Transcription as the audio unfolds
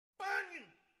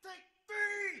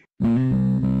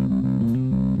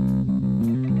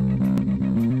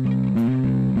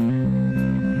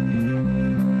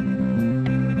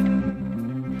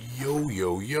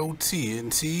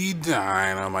TNT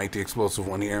Dynamite, the explosive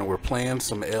one here, and we're playing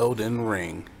some Elden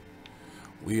Ring.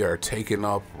 We are taking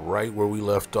up right where we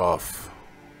left off,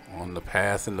 on the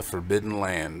path in the Forbidden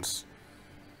Lands.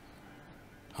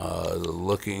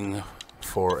 Looking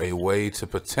for a way to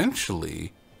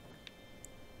potentially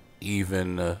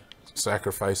even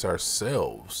sacrifice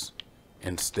ourselves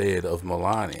instead of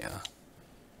Melania.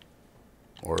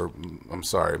 Or, I'm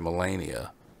sorry,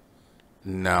 Melania.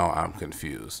 Now I'm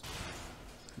confused.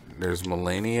 There's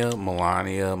Melania, Millicent,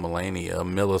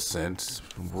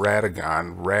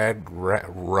 Radagon,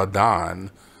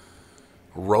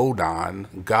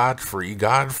 Rodon, Godfrey,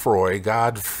 Godfrey.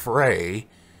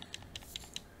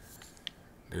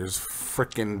 There's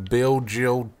frickin' Bill,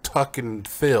 Jill, Tuck, and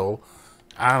Phil.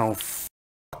 I don't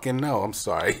fucking know. I'm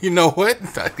sorry. You know what?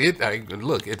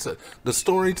 Look, it's the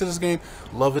story to this game.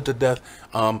 Love it to death.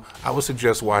 I would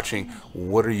suggest watching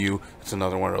What Are You? It's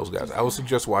another one of those guys. I would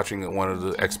suggest watching one of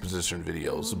the exposition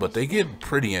videos, but they get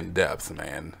pretty in depth,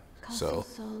 man. Castle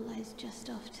Sol lies just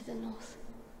off to the north,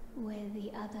 where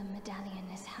the other medallion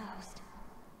is housed.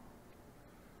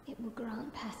 It will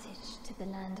grant passage to the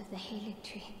land of the Halig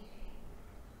Tree.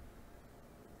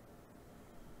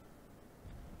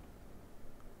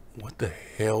 What the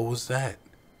hell was that?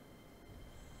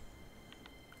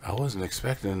 I wasn't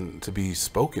expecting to be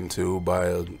spoken to by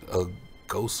a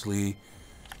ghostly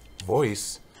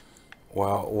voice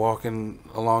while walking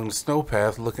along the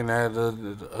snowpath looking at a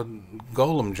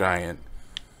golem giant.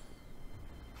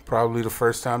 Probably the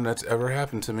first time that's ever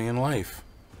happened to me in life.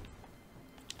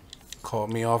 Caught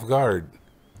me off guard.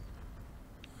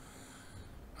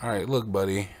 Alright, look,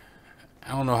 buddy.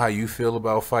 I don't know how you feel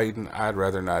about fighting. I'd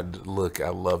rather not look. I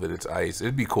love it. It's ice.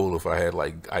 It'd be cool if I had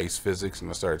like ice physics and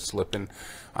I started slipping.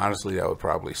 Honestly, that would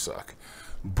probably suck.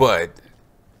 But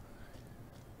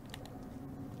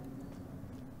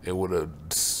it would have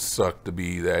sucked to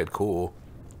be that cool.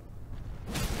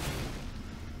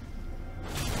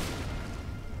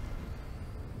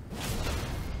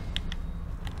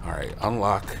 Alright,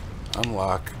 unlock.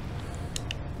 Unlock.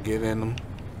 Get in them.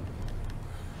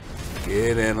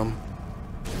 Get in them.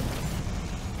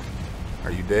 Are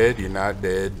you dead? You're not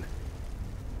dead.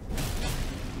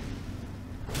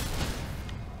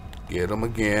 Get him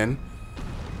again.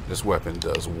 This weapon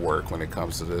does work when it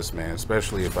comes to this, man.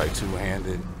 Especially if I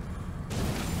two-handed.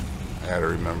 I gotta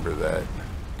remember that.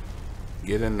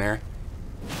 Get in there.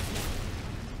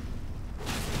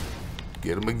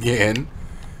 Get him again.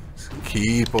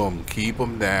 Keep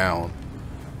him down.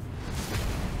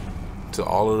 To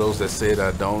all of those that said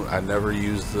I never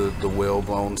use the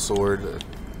whalebone sword.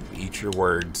 Eat your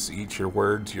words. Eat your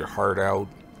words, your heart out.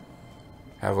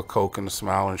 Have a Coke and a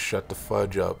smile and shut the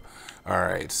fudge up.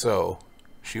 Alright, so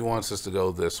she wants us to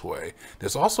go this way.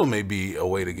 This also may be a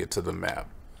way to get to the map.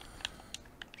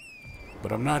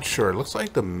 But I'm not sure. It looks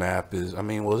like the map is,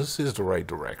 well, this is the right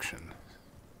direction.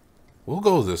 We'll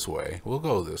go this way. We'll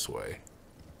go this way.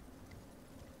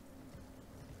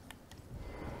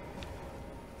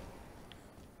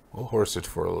 We'll horse it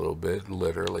for a little bit.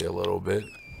 Literally a little bit.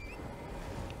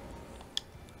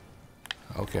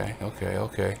 Okay.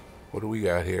 What do we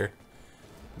got here?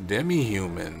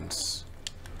 Demi-humans.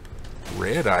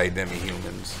 Red-eye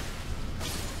demi-humans.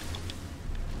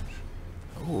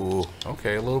 Ooh,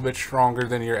 okay, a little bit stronger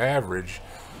than your average.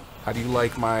 How do you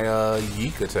like my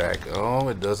yeek attack? Oh,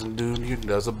 it doesn't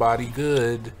does a body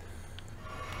good.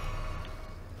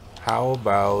 How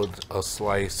about a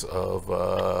slice of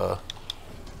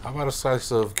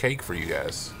cake for you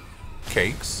guys?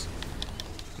 Cakes?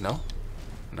 No?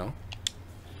 No?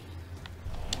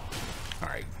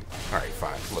 Alright,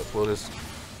 fine. Look, we'll just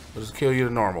kill you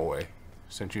the normal way,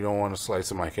 since you don't want a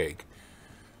slice of my cake.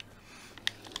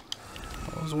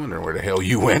 I was wondering where the hell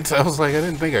you went. I was like, I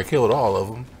didn't think I killed all of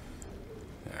them.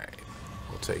 Alright,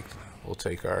 we'll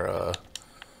take our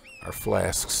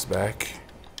flasks back.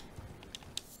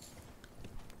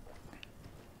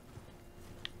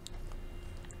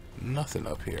 Nothing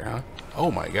up here, huh? Oh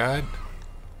my god.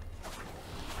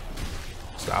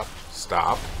 Stop.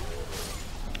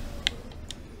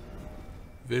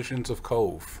 Visions of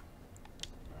Cove.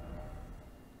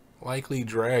 Likely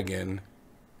dragon,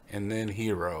 and then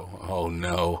hero. Oh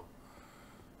no.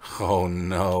 Oh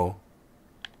no.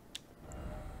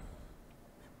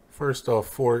 First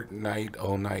off, Fortnite,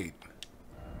 oh night.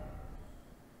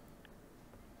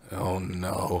 Oh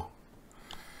no.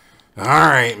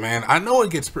 Alright, man. I know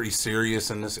it gets pretty serious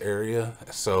in this area,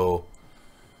 so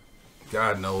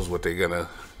God knows what they're gonna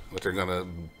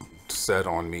set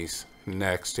on me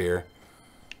next here.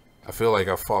 I feel like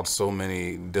I fought so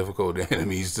many difficult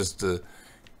enemies just to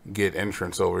get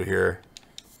entrance over here.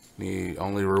 The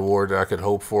only reward that I could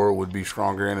hope for would be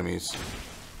stronger enemies.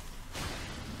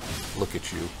 Look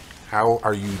at you. How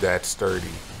are you that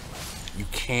sturdy? You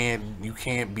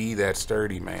can't be that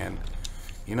sturdy, man.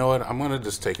 You know what? I'm gonna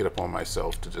just take it upon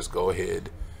myself to just go ahead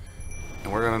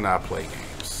and we're gonna not play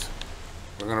games.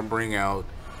 We're gonna bring out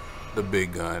the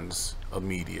big guns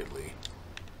immediately.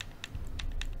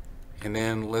 And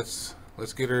then let's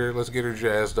get her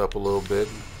jazzed up a little bit.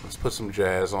 Let's put some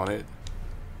jazz on it.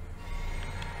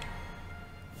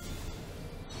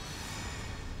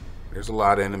 There's a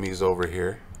lot of enemies over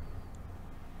here.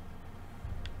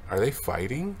 Are they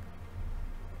fighting?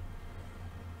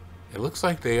 It looks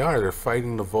like they are. They're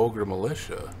fighting the vulgar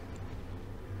militia.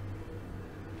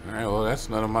 Alright, well, that's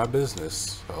none of my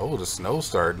business. Oh, the snow's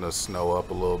starting to snow up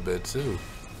a little bit, too.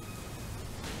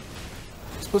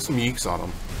 Let's put some yeeks on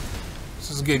them.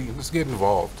 Let's get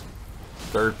involved.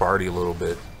 Third party a little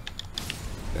bit.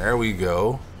 There we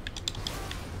go.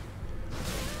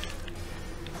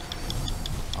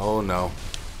 Oh, no.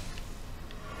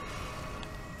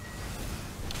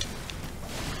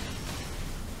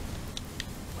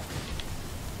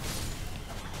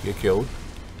 Get killed.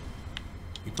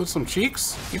 You put some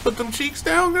cheeks? You put them cheeks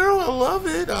down, girl? I love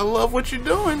it. I love what you're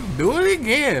doing. Do it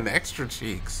again. Extra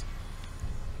cheeks.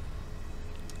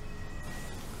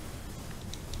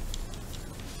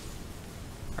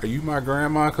 Are you my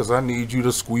grandma? Because I need you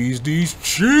to squeeze these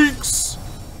cheeks.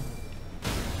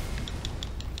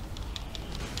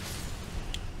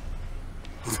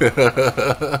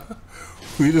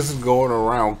 We just going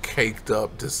around caked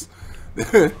up. Just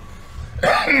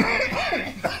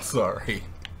sorry.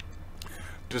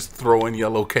 Just throwing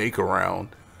yellow cake around.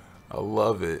 I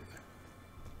love it.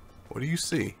 What do you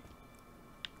see?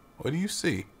 What do you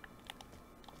see?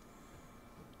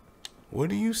 What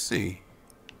do you see?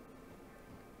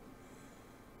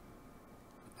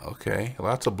 Okay,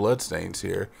 lots of bloodstains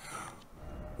here.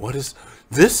 What is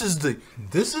this? Is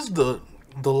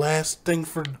the last thing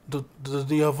for the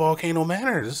Volcano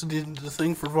Manor. This is the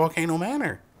thing for Volcano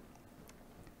Manor.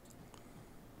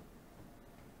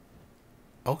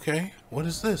 Okay, what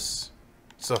is this?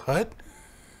 It's a hut?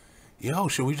 Yo,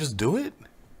 should we just do it?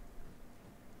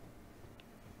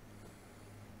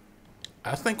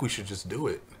 I think we should just do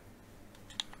it.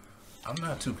 I'm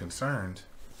not too concerned.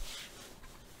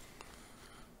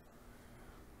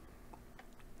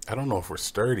 I don't know if we're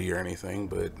sturdy or anything,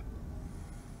 but...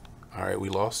 Alright, we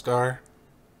lost Star.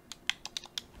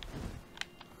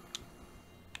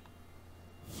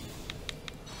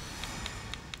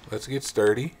 Let's get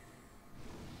sturdy.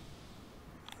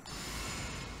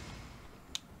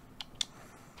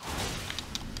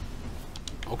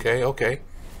 Okay, okay.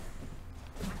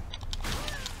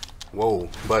 Whoa,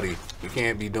 buddy. You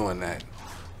can't be doing that.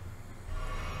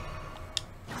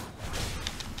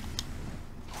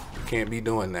 You can't be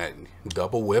doing that.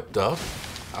 Double whipped up.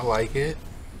 I like it.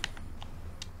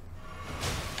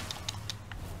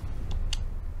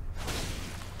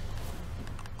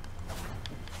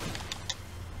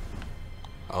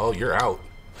 Oh, you're out.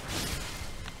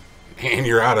 And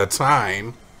you're out of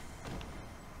time.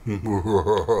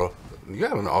 You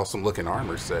got an awesome looking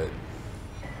armor set.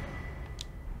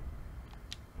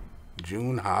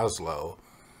 Juno Haslow.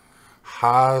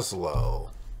 Haslow.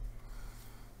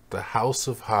 The House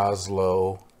of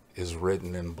Haslow is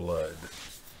written in blood.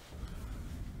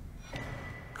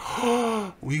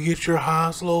 We get your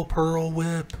Haslow Pearl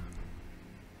Whip.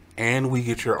 And we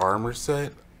get your armor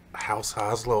set. House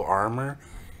Haslow armor.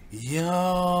 Yo,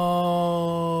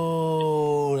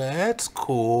 that's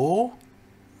cool.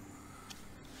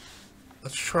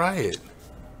 Let's try it.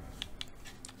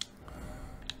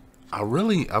 I've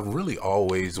really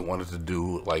always wanted to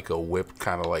do like a whip,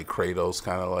 kind of like Kratos,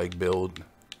 kind of like build.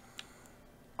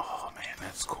 Oh man,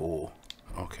 that's cool.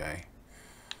 Okay.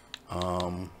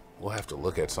 We'll have to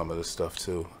look at some of this stuff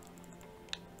too.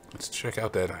 Let's check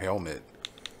out that helmet.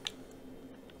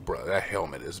 Bro, that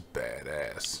helmet is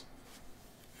badass.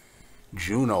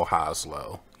 Juno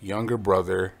Haslow, younger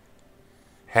brother,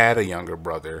 had a younger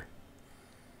brother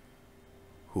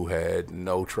who had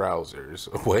no trousers.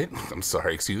 Wait, I'm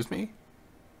sorry, excuse me?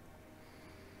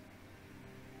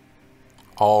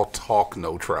 All talk,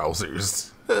 no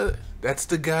trousers. That's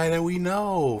the guy that we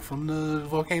know from the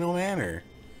Volcano Manor.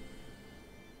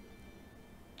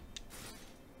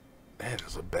 That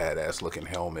is a badass looking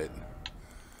helmet.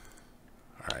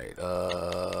 Alright,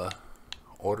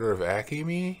 Order of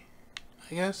Akemi,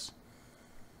 I guess?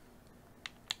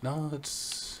 No,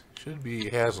 it's should be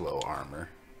Haslow armor.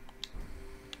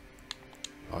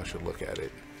 Oh, I should look at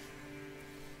it.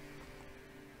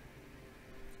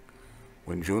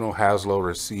 When Juno Haslow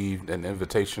received an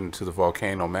invitation to the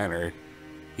Volcano Manor,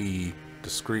 he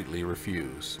Discreetly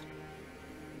refused.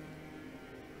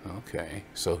 Okay,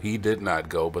 so he did not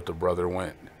go, but the brother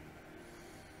went.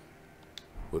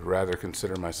 Would rather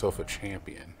consider myself a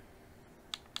champion.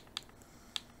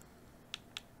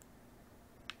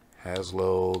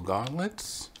 Haslow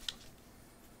gauntlets.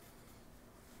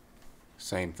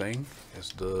 Same thing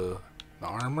as the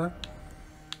armor.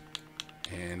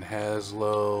 And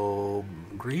Haslow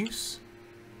grease.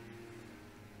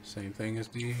 Same thing as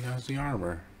the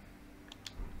armor.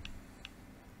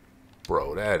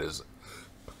 Bro, that is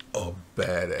a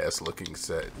badass looking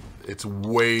set. It's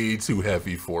way too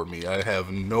heavy for me. I have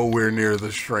nowhere near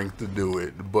the strength to do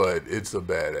it, but it's a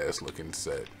badass looking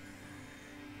set.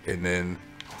 And then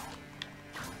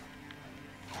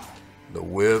the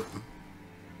whip.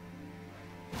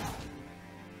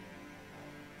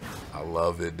 I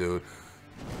love it, dude.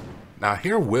 Now,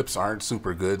 here whips aren't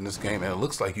super good in this game, and it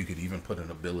looks like you could even put an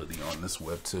ability on this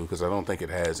whip, too, because I don't think it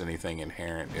has anything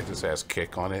inherent. It just has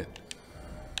kick on it.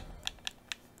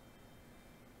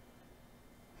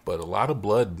 But a lot of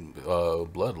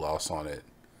blood loss on it.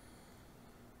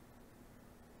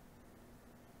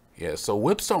 Yeah, so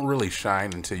whips don't really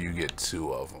shine until you get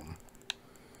 2 of them.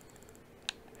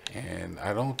 And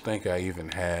I don't think I even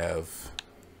have...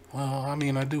 Well, I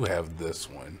mean, I do have this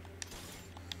one.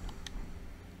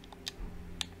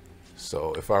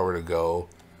 So if I were to go...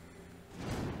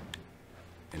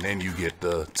 And then you get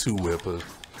the 2 whip.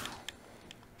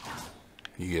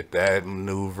 You get that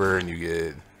maneuver and you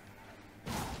get...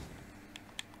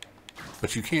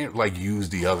 But you can't, like, use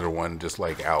the other one just,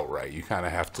 like, outright. You kind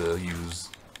of have to use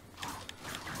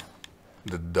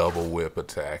the double whip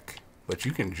attack. But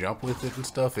you can jump with it and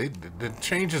stuff. It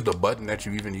changes the button that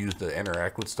you even use to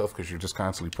interact with stuff because you're just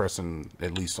constantly pressing,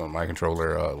 at least on my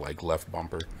controller, like, left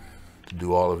bumper to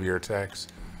do all of your attacks.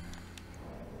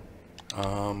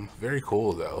 Very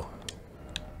cool, though.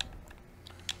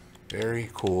 Very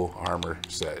cool armor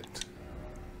set.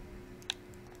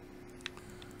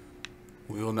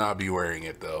 We will not be wearing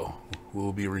it, though. We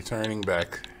will be returning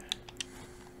back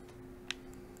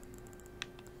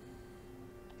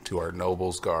to our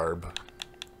noble's garb,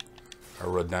 our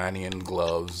Redanian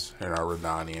gloves, and our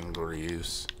Redanian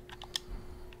greaves.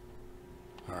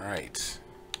 Alright.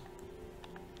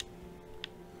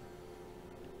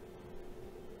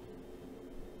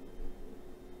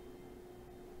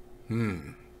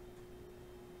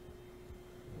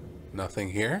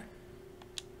 Nothing here?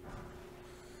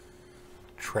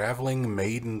 Traveling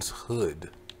Maiden's hood,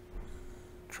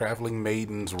 Traveling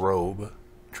Maiden's robe,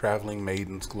 Traveling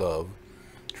Maiden's glove,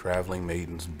 Traveling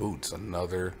Maiden's boots,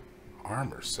 another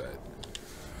armor set.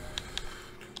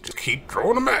 Just keep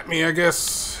throwing them at me, I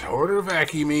guess. Order of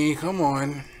vacuum me, come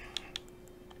on.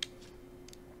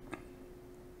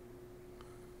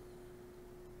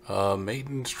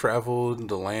 Maidens traveled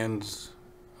the lands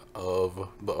of,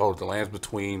 the lands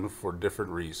between for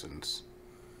different reasons.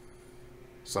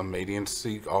 Some maidens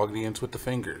seek audience with the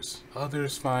fingers.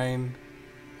 Others find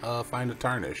a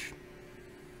tarnish,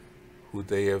 who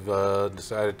they have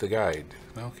decided to guide.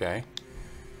 Okay.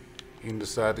 You can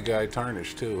decide to guide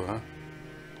tarnish too, huh?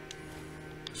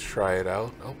 Let's try it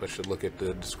out. Oh, I should look at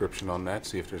the description on that,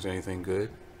 see if there's anything good.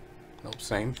 Nope,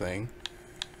 same thing.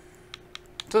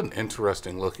 It's an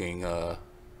interesting looking, oh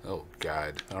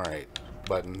god. Alright,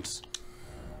 buttons.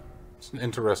 It's an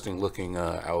interesting looking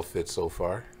outfit so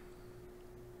far.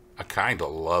 I kind of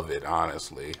love it,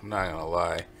 honestly. I'm not gonna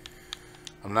lie.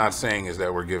 I'm not saying is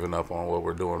that we're giving up on what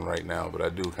we're doing right now, but I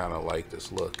do kind of like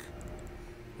this look.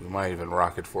 We might even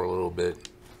rock it for a little bit.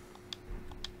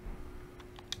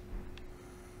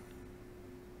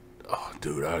 Oh,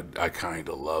 dude, I kind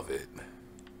of love it.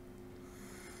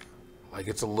 Like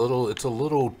it's a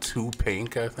little too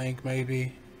pink, I think,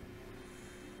 maybe.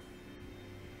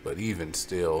 But even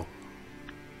still,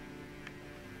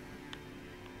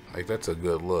 like that's a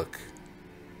good look.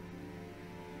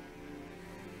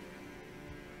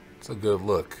 It's a good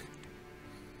look.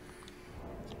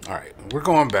 Alright, we're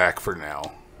going back for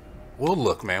now. We'll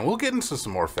look, man. We'll get into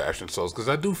some more fashion shows because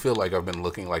I do feel like I've been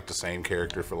looking like the same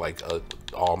character for like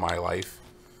all my life.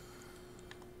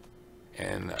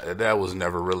 And that was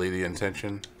never really the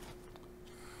intention.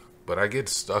 But I get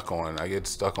stuck on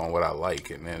what I like,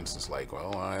 and then it's just like,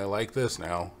 well, I like this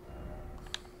now.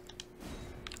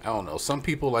 I don't know. Some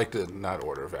people like to not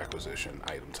order of acquisition.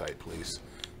 Item type, please.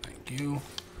 Thank you.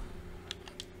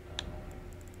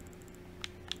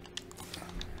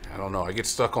 I don't know. I get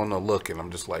stuck on the look, and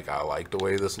I'm just like, I like the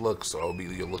way this looks, so I'll be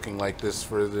looking like this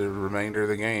for the remainder of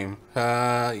the game.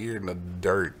 Ha! You're in the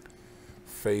dirt.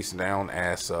 Face down,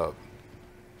 ass up.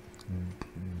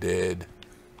 Dead.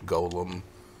 Golem.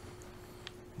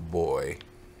 Boy.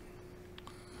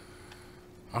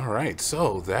 Alright,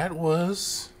 so that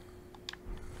was,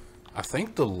 I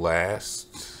think, the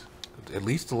last, at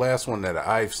least the last one that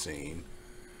I've seen,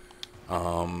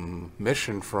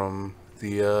 mission from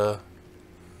the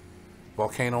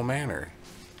Volcano Manor.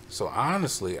 So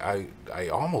honestly, I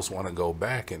almost want to go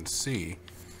back and see.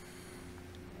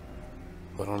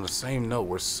 But on the same note,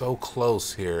 we're so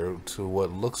close here to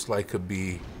what looks like could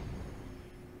be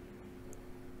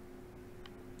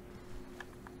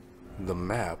the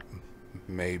map.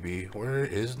 Maybe. Where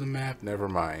is the map? Never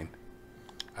mind.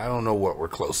 I don't know what we're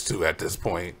close to at this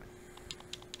point.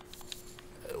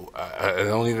 I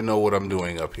don't even know what I'm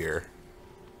doing up here.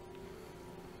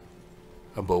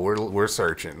 But we're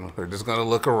searching. We're just gonna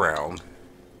look around.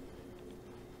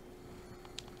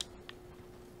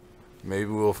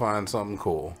 Maybe we'll find something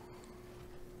cool.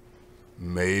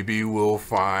 Maybe we'll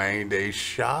find a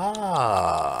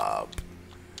shop.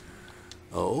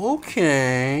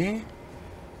 Okay.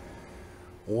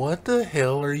 What the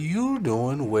hell are you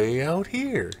doing way out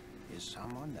here? Is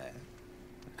someone there?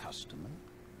 A customer?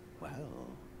 Well,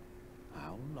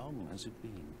 how long has it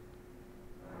been?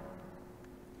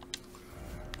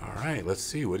 Alright, let's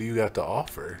see. What do you got to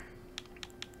offer?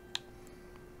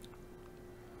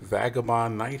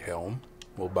 Vagabond Night Helm.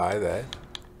 We'll buy that.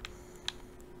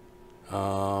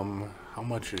 How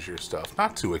much is your stuff?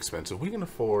 Not too expensive. We can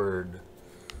afford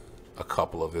a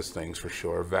couple of his things for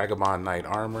sure. Vagabond Knight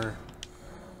Armor.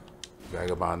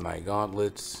 Vagabond Knight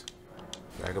Gauntlets.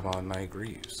 Vagabond Knight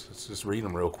Greaves. Let's just read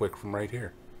them real quick from right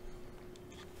here.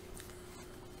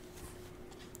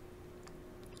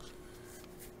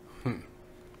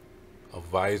 A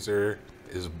visor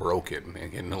is broken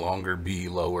and can no longer be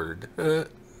lowered.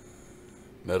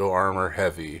 Metal armor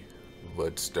heavy,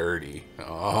 but sturdy.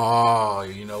 Oh,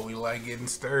 you know we like getting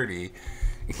sturdy.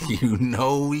 You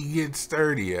know we get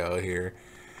sturdy out here.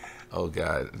 Oh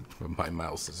god, my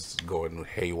mouse is going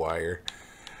haywire.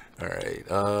 Alright,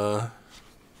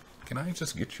 can I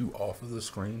just get you off of the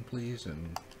screen, please?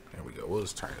 And there we go. We'll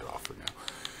just turn it off for now.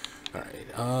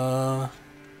 Alright,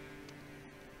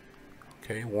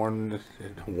 okay,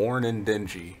 worn and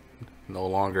dingy. No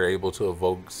longer able to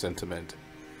evoke sentiment.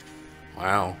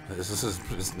 Wow,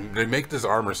 they make this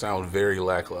armor sound very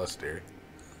lackluster.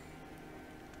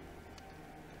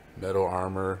 Metal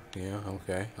armor, yeah,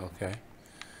 okay, okay.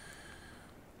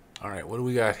 Alright, what do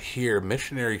we got here?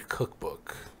 Missionary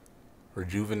Cookbook.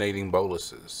 Rejuvenating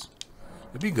boluses.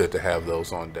 It'd be good to have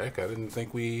those on deck. I didn't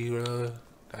think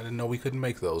I didn't know we couldn't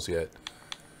make those yet.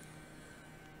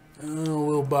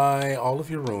 We'll buy all of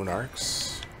your rune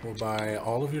arcs. We'll buy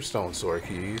all of your stone sword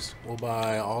keys. We'll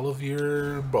buy all of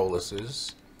your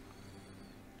boluses.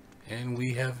 And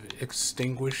we have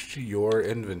extinguished your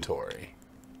inventory.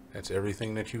 That's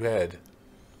everything that you had.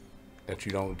 That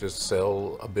you don't just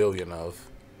sell a billion of.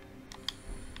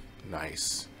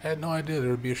 Nice. Had no idea there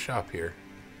would be a shop here.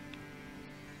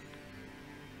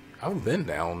 I've been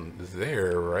down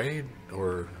there, right?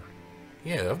 Or,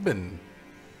 yeah, I've been...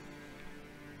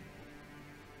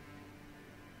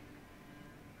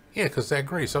 Yeah, because that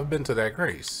Grace. I've been to that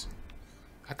Grace.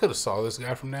 I could have saw this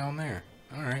guy from down there.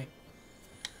 Alright.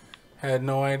 Had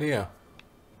no idea.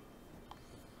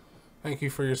 Thank you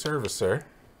for your service, sir.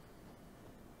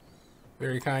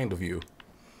 Very kind of you.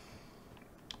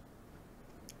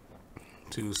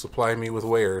 To supply me with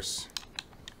wares.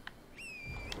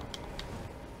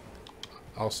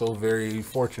 Also very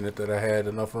fortunate that I had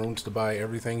enough rooms to buy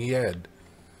everything he had.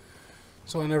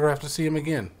 So I never have to see him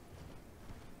again.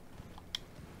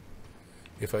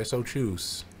 If I so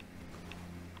choose.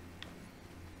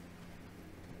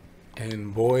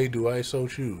 And boy, do I so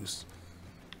choose.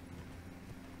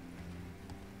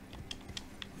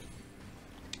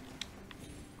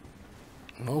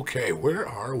 Okay, where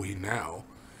are we now?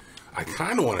 I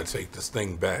kind of want to take this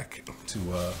thing back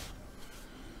to,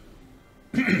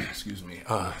 excuse me,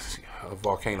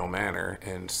 Volcano Manor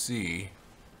and see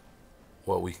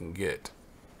what we can get.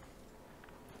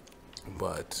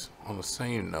 But on the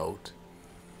same note,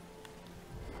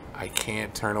 I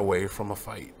can't turn away from a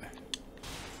fight.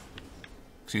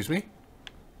 Excuse me?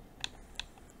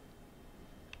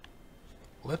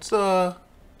 Let's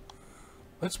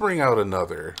bring out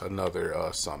another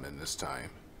summon this time.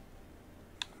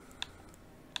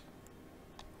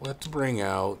 Let's bring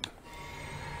out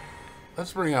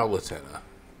Latina.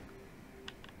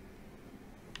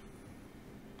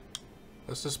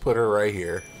 Let's just put her right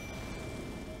here.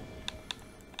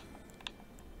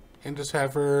 And just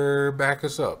have her back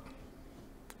us up.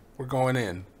 We're going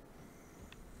in.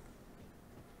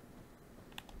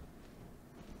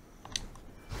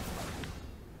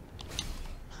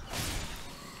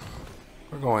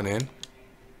 We're going in.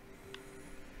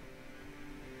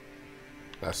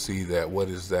 I see that. What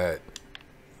is that?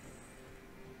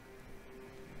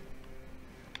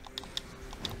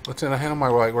 Lieutenant, hand on my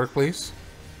right work, please.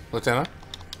 Lieutenant.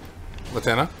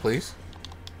 Lieutenant, please.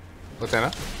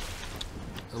 Lieutenant.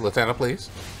 Lieutenant, please.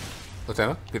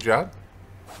 Lieutenant, good job.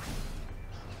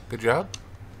 Good job.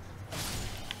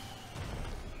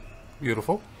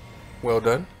 Beautiful. Well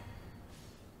done.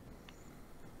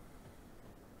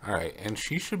 Alright, and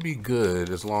she should be good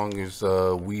as long as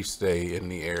we stay in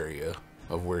the area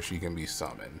of where she can be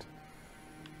summoned.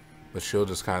 But she'll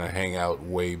just kind of hang out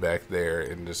way back there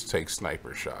and just take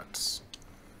sniper shots.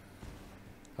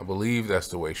 I believe that's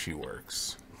the way she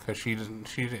works. Because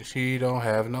she don't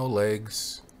have no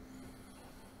legs.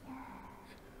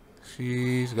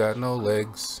 She's got no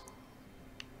legs.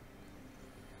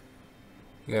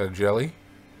 You got a jelly?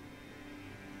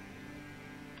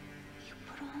 You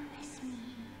promised me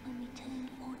when we turned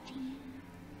 14,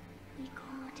 we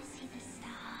go to see the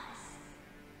stars.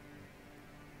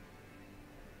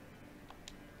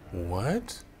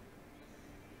 What?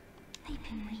 I've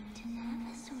been waiting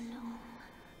ever so long.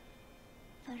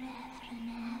 Forever and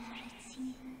ever it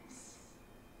seems.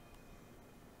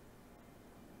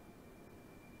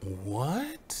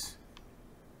 What?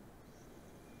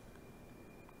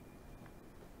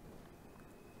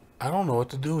 I don't know what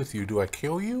to do with you. Do I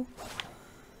kill you?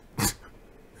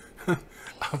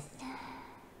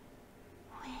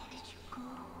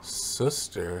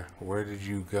 Sister, where did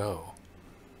you go?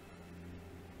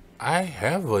 I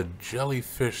have a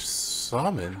jellyfish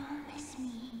summon. Promise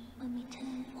me when we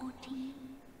turn 14,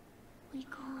 we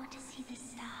go to see the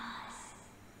stars.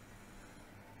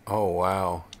 Oh,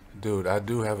 wow. Dude, I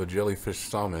do have a jellyfish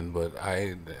summon, but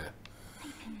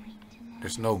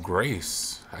there's no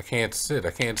grace. I can't sit.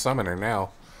 I can't summon her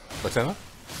now. Lieutenant?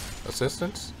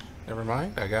 Assistance? Never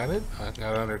mind. I got it. I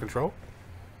got it under control.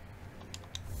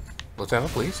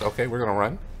 Lieutenant, please. Okay, we're gonna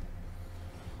run.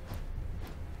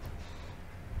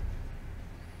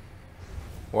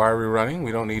 Why are we running?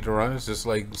 We don't need to run. It's just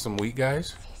like some weak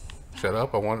guys. Shut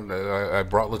up. I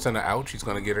brought Lieutenant out. She's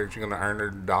gonna get her. She's gonna earn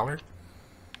her dollar.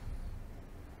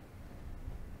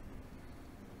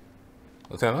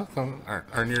 Lieutenant, come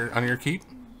earn your keep.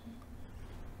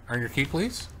 Earn your keep,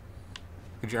 please.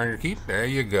 Could you earn your keep? There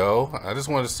you go. I just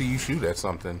wanted to see you shoot at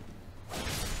something.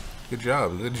 Good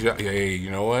job. Good job. Hey,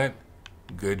 you know what?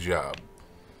 Good job.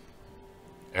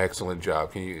 Excellent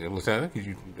job. Can you, Lieutenant? Could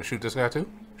you shoot this guy too?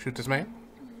 Shoot this man?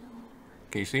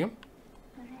 Can you see him?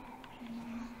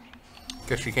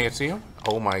 Guess you can't see him.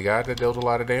 Oh my God, that dealt a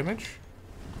lot of damage.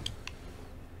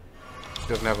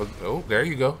 Doesn't have a. Oh, there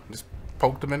you go. Just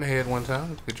poked him in the head one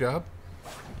time. Good job.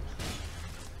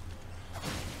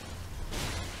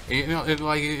 You know,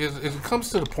 it comes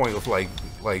to the point of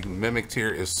like Mimic Tier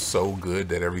is so good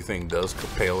that everything does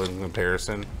pale in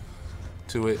comparison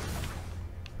to it.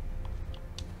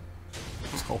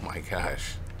 Oh my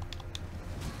gosh.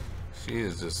 She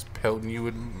is just pelting you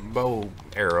with bow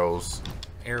arrows.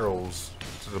 Arrows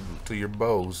to your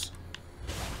bows.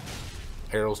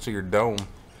 Arrows to your dome.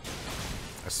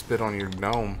 I spit on your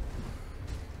dome.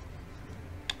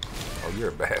 Oh, you're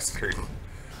a bastard.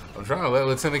 I'm trying to let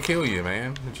Lieutenant kill you,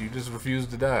 man, but you just refuse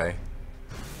to die.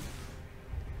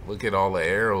 Look at all the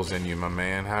arrows in you, my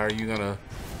man. How are you gonna...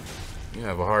 You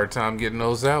have a hard time getting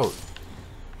those out.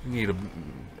 You need an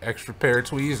extra pair of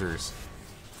tweezers.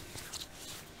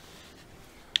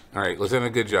 Alright,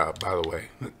 Lieutenant, good job, by the way.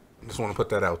 Just want to put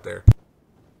that out there.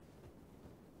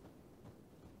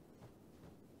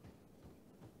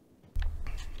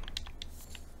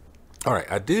 Alright,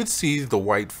 I did see the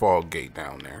white fog gate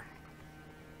down there.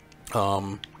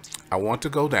 I want to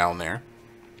go down there.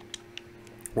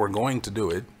 We're going to do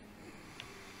it.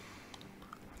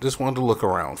 Just wanted to look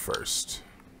around first.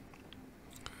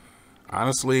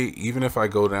 Honestly, even if I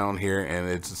go down here and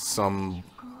it's some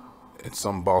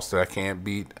boss that I can't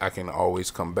beat, I can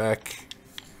always come back.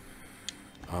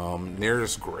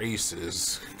 Nearest Grace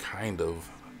is kind of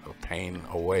a pain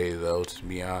away, though, to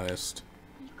be honest.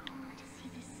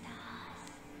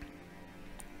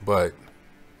 But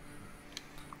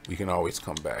we can always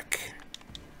come back.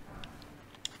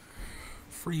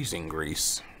 Freezing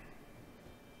Grease.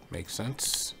 Makes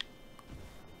sense.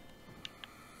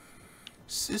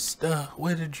 Sister,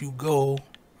 where did you go?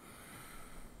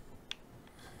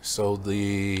 So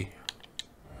I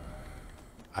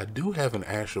do have an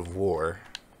Ash of War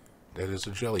that is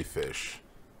a jellyfish.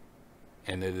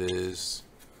 And it is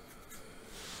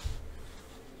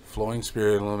Flowing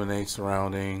Spirit, Illuminate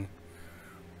Surrounding.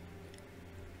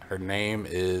 Her name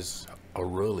is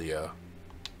Aurelia.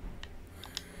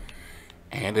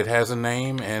 And it has a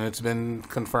name, and it's been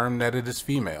confirmed that it is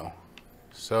female.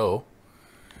 So,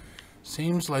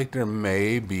 Seems like there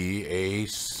may be a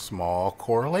small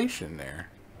correlation there.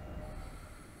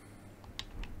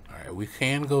 Alright, we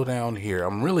can go down here.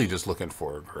 I'm really just looking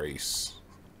for a grace,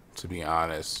 to be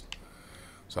honest.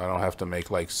 So I don't have to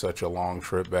make like such a long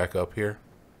trip back up here.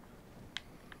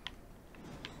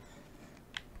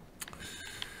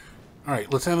 Alright,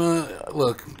 Lieutenant,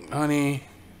 look, honey,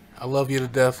 I love you to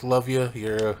death, love you.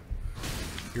 You're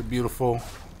beautiful.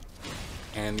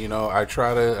 And you know, I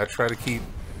try to keep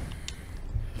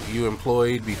you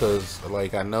employed because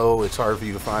like I know it's hard for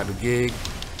you to find a gig.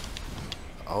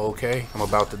 Okay, I'm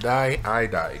about to die. I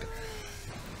died.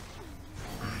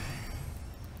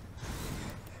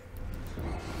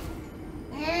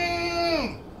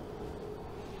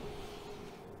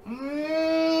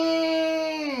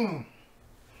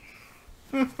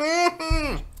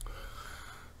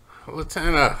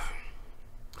 Lieutenant,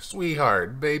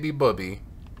 sweetheart, baby bubby.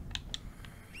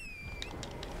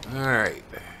 Alright.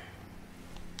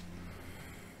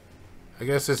 I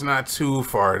guess it's not too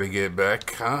far to get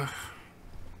back, huh?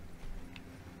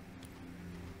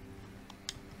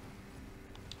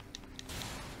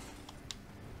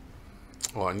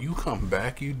 Oh, and you come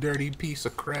back, you dirty piece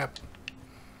of crap.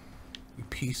 You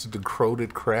piece of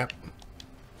decrepit crap.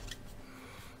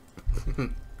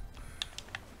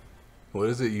 What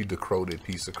is it, you decrepit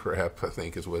piece of crap? I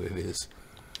think is what it is.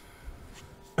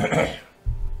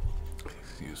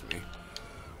 Excuse me.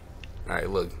 Alright,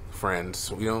 look,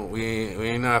 friends. We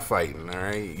ain't not fighting,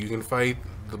 alright? You can fight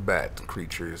the bat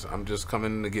creatures. I'm just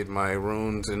coming to get my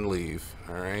runes and leave,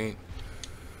 alright?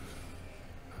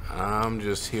 I'm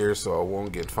just here so I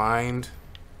won't get fined.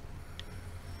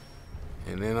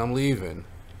 And then I'm leaving.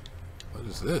 What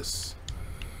is this?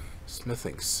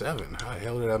 Smithing 7. How the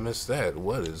hell did I miss that?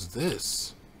 What is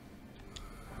this?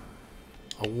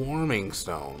 A warming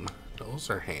stone. Those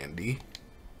are handy.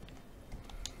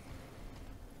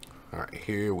 Alright,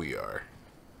 here we are.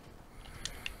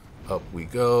 Up we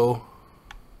go.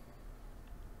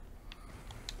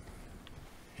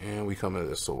 And we come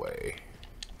this way.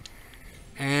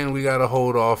 And we gotta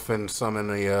hold off and summon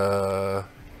the,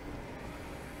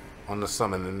 on the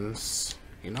summonings.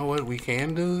 You know what we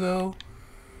can do, though?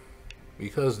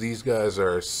 Because these guys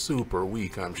are super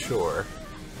weak, I'm sure.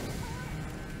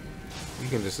 We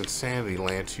can just insanity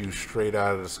lance you straight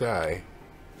out of the sky.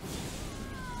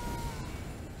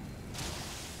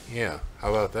 Yeah,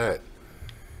 how about that?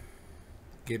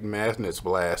 Get Madness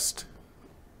Blast.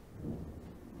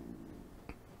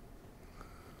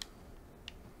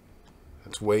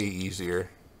 That's way easier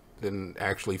than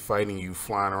actually fighting you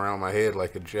flying around my head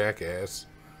like a jackass.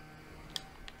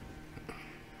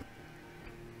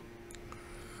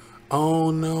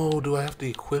 Oh no, do I have to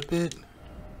equip it?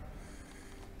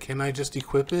 Can I just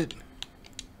equip it?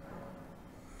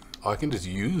 Oh, I can just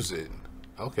use it.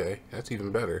 Okay, that's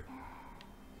even better.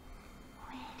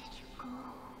 Where did you go?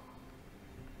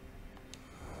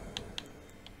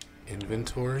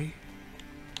 Inventory.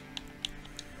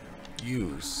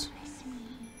 Use. Miss me.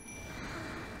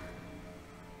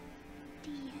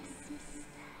 Dear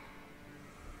sister,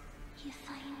 you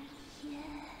find me here.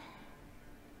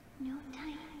 No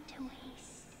time to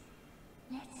waste.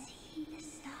 Let's see the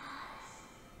stars.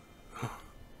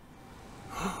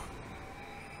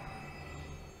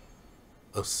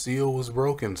 A seal was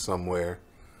broken somewhere.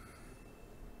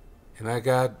 And I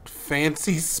got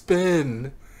fancy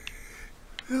spin.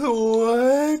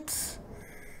 What?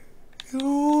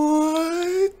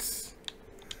 What?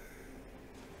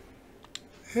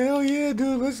 Hell yeah,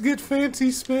 dude. Let's get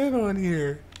fancy spin on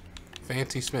here.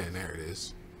 Fancy spin. There it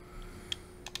is.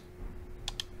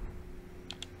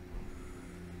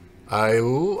 I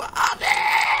love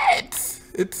it.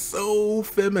 It's so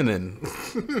feminine.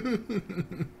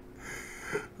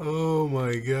 Oh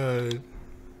my god.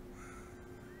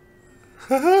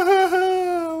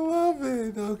 I love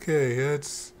it. Okay,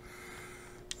 that's...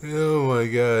 Oh my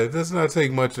god. It does not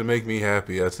take much to make me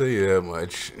happy, I'll tell you that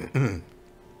much.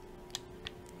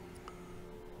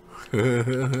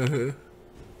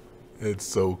 It's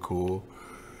so cool.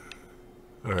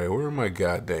 Alright, where are my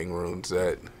goddamn runes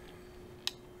at?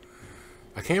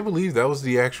 I can't believe that was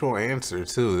the actual answer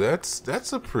too.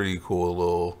 That's a pretty cool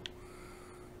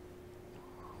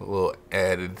little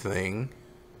added thing.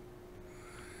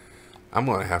 I'm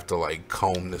gonna have to like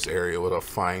comb this area with a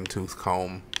fine-tooth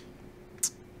comb.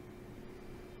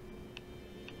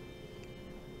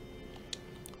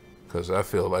 Because I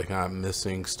feel like I'm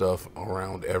missing stuff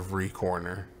around every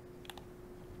corner.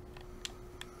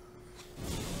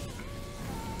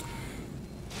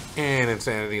 And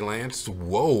Insanity Lance.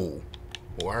 Whoa.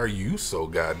 Why are you so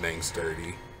goddamn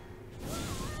sturdy?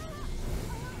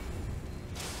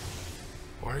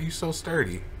 Why are you so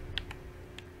sturdy?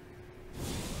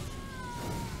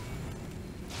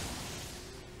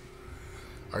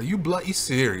 Are you bloody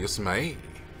serious, mate?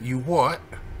 You what?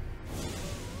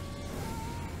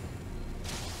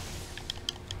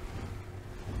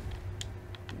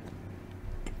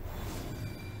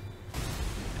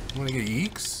 Wanna get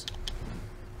yeeks?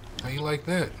 How you like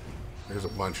that? There's a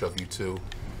bunch of you too.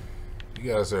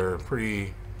 You guys are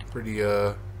pretty,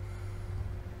 I'm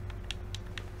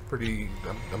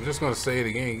just gonna say it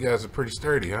again, you guys are pretty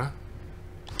sturdy, huh?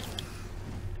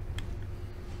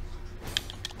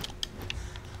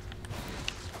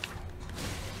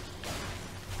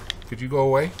 Could you go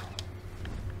away?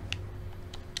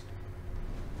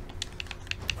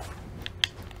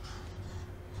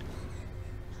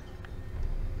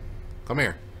 Come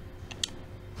here.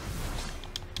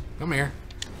 Come here.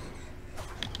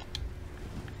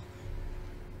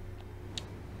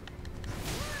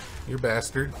 You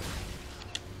bastard.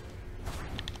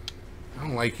 I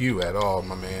don't like you at all,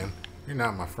 my man. You're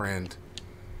not my friend.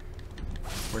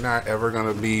 We're not ever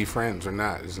gonna be friends or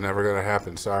not. It's never gonna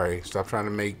happen. Sorry. Stop trying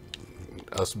to make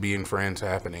us being friends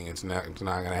happening. It's not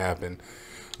gonna happen.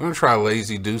 I'm gonna try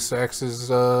Lazy Deus Ex's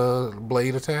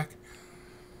blade attack.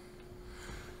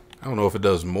 I don't know if it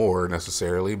does more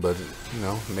necessarily, but you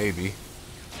know, maybe.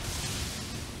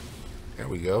 There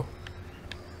we go.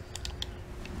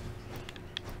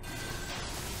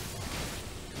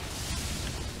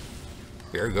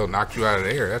 There we go, knocked you out of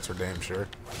the air, that's for damn sure.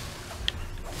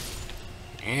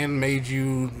 And made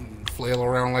you flail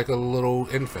around like a little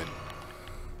infant.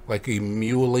 Like a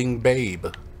mewling babe.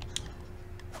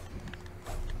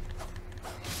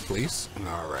 Please?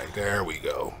 Alright, there we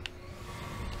go.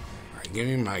 Alright, give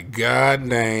me my god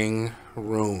dang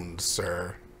runes,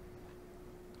 sir.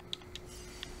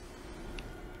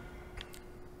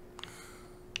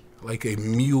 Like a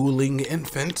mewling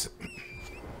infant.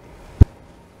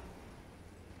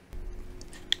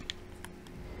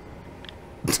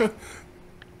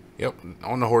 Yep,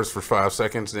 on the horse for 5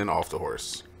 seconds, then off the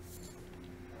horse.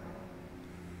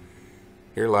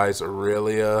 Here lies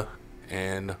Aurelia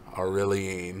and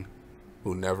Aureliane,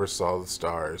 who never saw the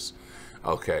stars.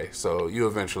 Okay, so you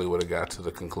eventually would have got to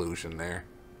the conclusion there.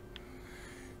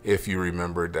 If you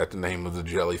remembered that the name of the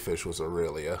jellyfish was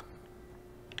Aurelia.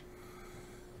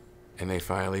 And they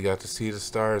finally got to see the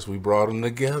stars. We brought them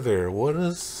together. What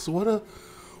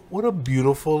a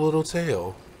beautiful little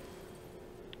tale.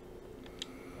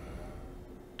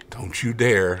 Don't you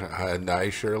dare. I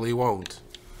surely won't.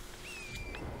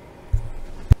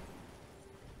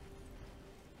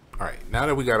 Alright, now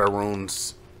that we got our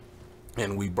runes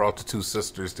and we brought the two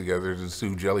sisters together, the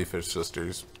two jellyfish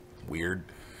sisters, weird.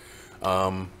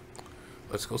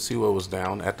 Let's go see what was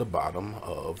down at the bottom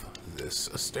of this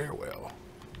stairwell.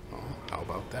 Oh, how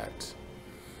about that?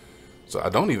 So I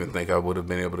don't even think I would have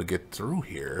been able to get through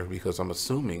here because I'm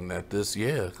assuming that this,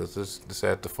 yeah, because this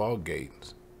had the fog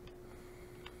gate.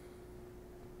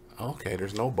 Okay,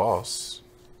 there's no boss.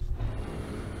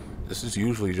 This is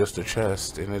usually just a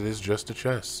chest, and it is just a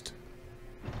chest.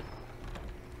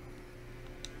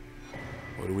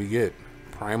 What do we get?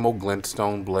 Primal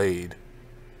Glintstone Blade.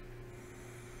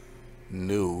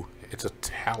 New. It's a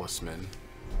talisman.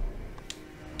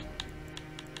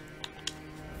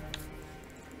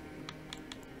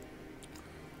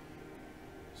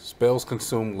 Spells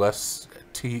consume less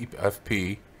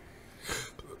TFP,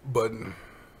 but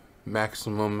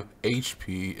maximum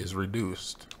HP is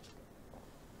reduced.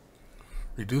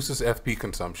 Reduces FP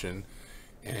consumption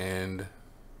and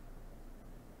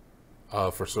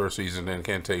for sorceries and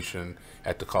incantation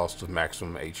at the cost of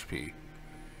maximum HP.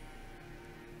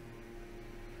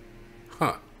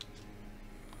 Huh.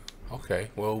 Okay,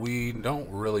 well, we don't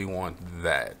really want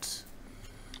that,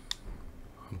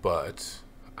 but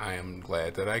I am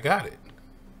glad that I got it.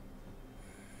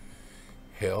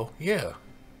 Hell yeah.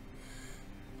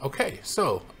 Okay,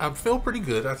 so I feel pretty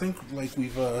good. I think like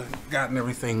we've gotten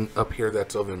everything up here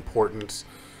that's of importance.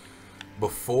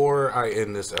 Before I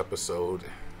end this episode,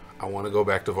 I want to go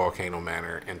back to Volcano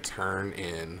Manor and turn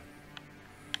in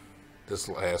this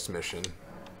last mission.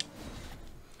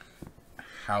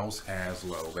 House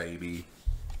Haslow, baby.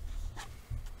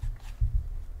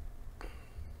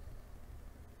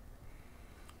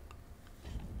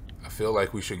 I feel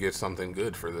like we should get something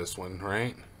good for this one,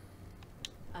 right?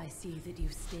 I see that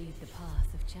you've stayed the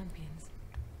path of champions.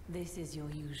 This is your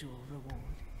usual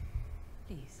reward.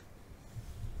 Please,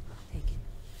 take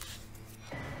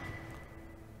it.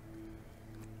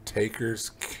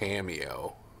 Taker's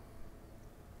Cameo.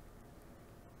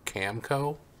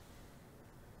 Camco?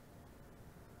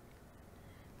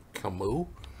 Camus?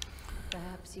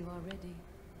 Perhaps you are ready.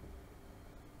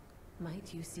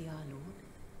 Might you see our Lord?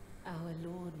 Our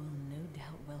Lord will no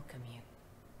doubt welcome you.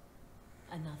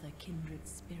 Another kindred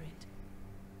spirit,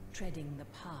 treading the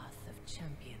path of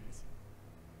champions.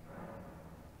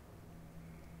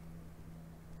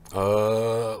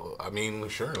 I mean,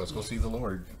 sure, let's go see the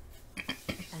Lord.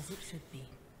 As it should be.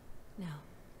 Now,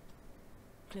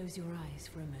 close your eyes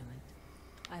for a moment.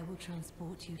 I will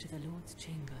transport you to the Lord's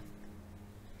chamber.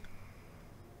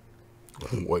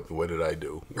 What did I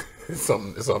do? Is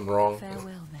something wrong?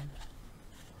 Farewell, then.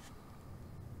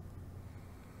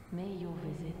 May your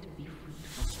visit be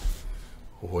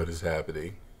fruitful. What is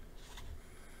happening?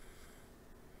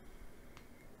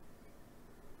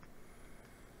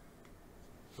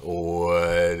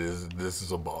 This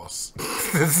is a boss.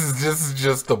 this is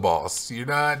just a boss. You're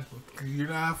not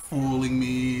fooling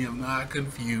me. I'm not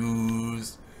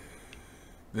confused.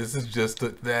 That's just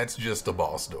a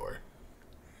boss door.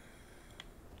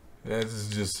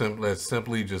 That's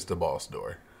simply just a boss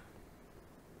door.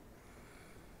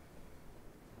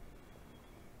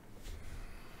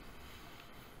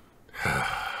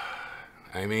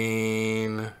 I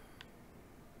mean,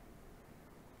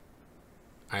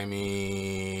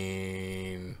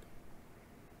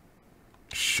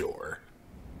 sure.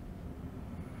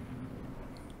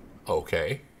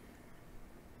 Okay.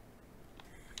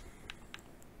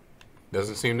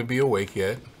 Doesn't seem to be awake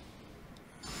yet.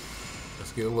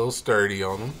 Let's get a little sturdy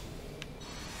on him.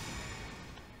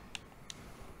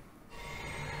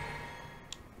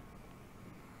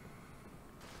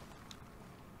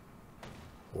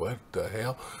 What the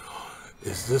hell?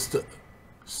 Is this the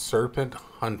Serpent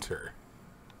Hunter?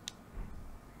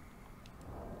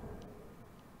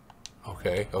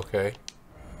 Okay, okay.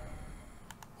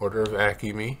 Order of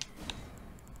Akimi.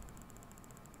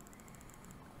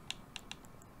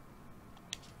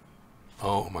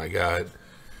 Oh my god.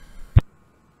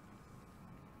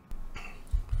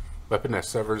 Weapon that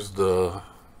serves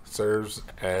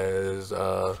as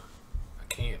I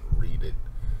can't read it.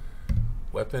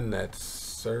 Weapon that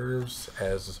serves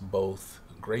as both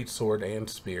greatsword and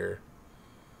spear.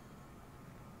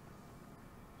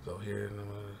 So here,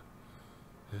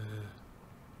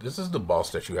 this is the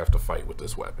boss that you have to fight with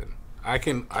this weapon. I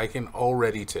can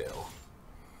already tell.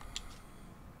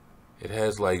 It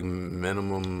has like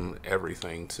minimum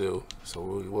everything too, so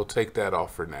we'll take that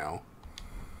off for now.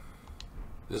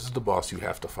 This is the boss you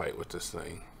have to fight with this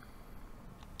thing.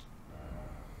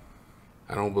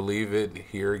 I don't believe it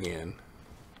here again.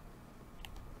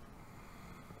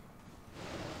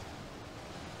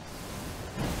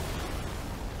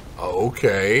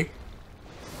 Okay.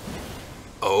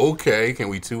 Okay, can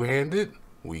we two-hand it?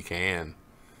 We can.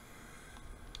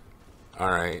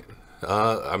 Alright.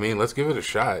 I mean, let's give it a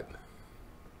shot.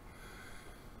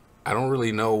 I don't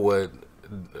really know what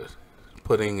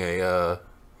putting a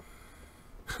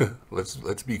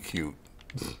let's be cute.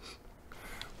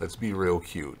 Let's be real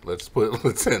cute. Let's put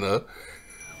Latina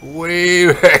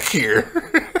way back here.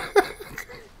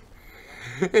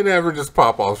 And have her just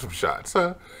pop off some shots,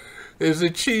 huh? Is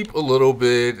it cheap? A little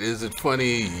bit. Is it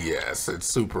funny? Yes, it's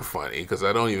super funny, because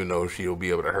I don't even know if she'll be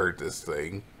able to hurt this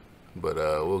thing. But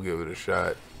we'll give it a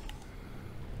shot.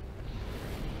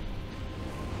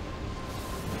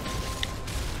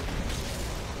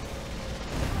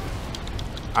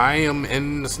 I am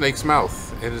in the snake's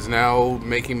mouth. It is now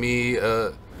making me,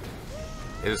 it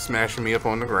is smashing me up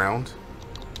on the ground.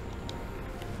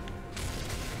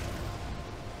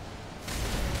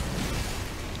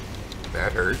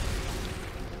 That hurt.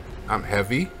 I'm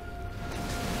heavy.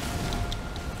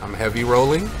 I'm heavy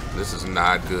rolling. This is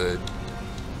not good.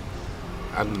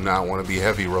 I do not want to be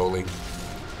heavy rolling.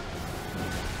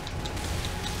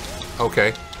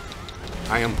 Okay.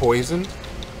 I am poisoned.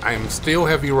 I am still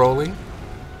heavy rolling.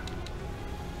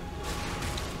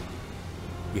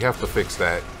 We have to fix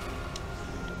that.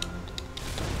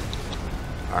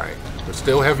 Alright. We're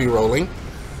still heavy rolling.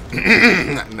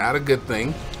 Not a good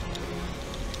thing.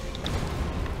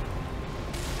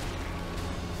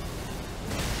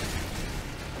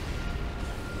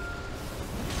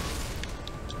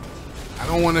 I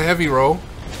don't want a heavy roll,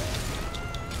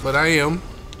 but I am.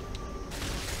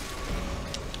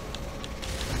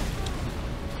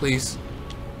 Please.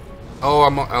 Oh,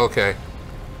 I'm okay.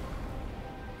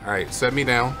 Alright, set me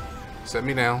down. Set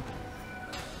me down.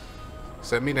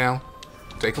 Set me down.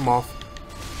 Take them off.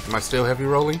 Am I still heavy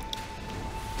rolling?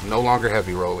 No longer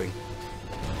heavy rolling.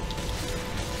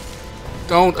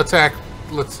 Don't attack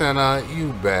Latina,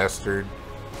 you bastard.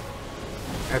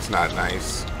 That's not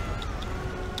nice.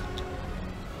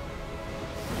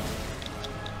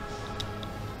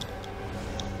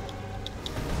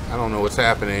 I don't know what's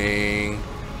happening.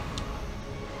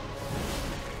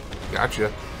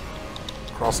 Gotcha.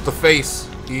 Across the face.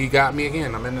 He got me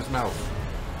again. I'm in his mouth.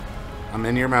 I'm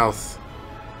in your mouth.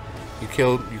 You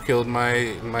killed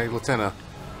my lieutenant.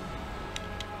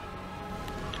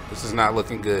 This is not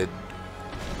looking good.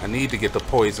 I need to get the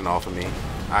poison off of me.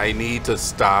 I need to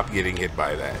stop getting hit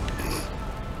by that.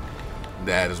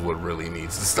 That is what really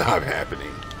needs to stop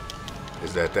happening.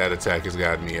 Is that attack has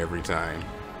gotten me every time.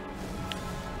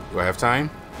 Do I have time?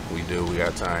 We do. We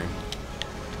got time.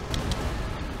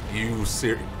 You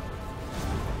serious?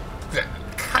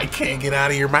 I can't get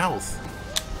out of your mouth.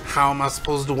 How am I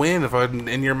supposed to win if I'm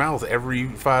in your mouth every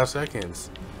 5 seconds?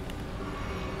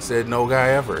 Said no guy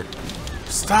ever.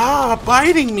 Stop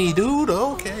biting me, dude.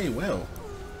 Okay, well.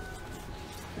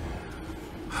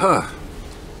 Huh.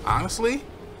 Honestly,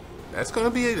 that's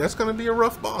gonna be a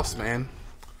rough boss, man.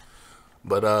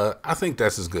 But I think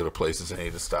that's as good a place as any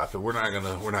to stop it. We're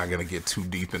not gonna get too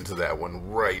deep into that one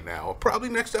right now. Probably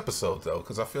next episode though,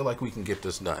 because I feel like we can get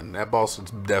this done. That boss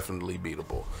is definitely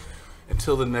beatable.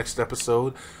 Until the next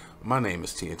episode, my name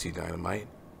is TNT Dinomight.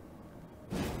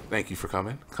 Thank you for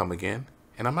coming. Come again,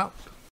 and I'm out.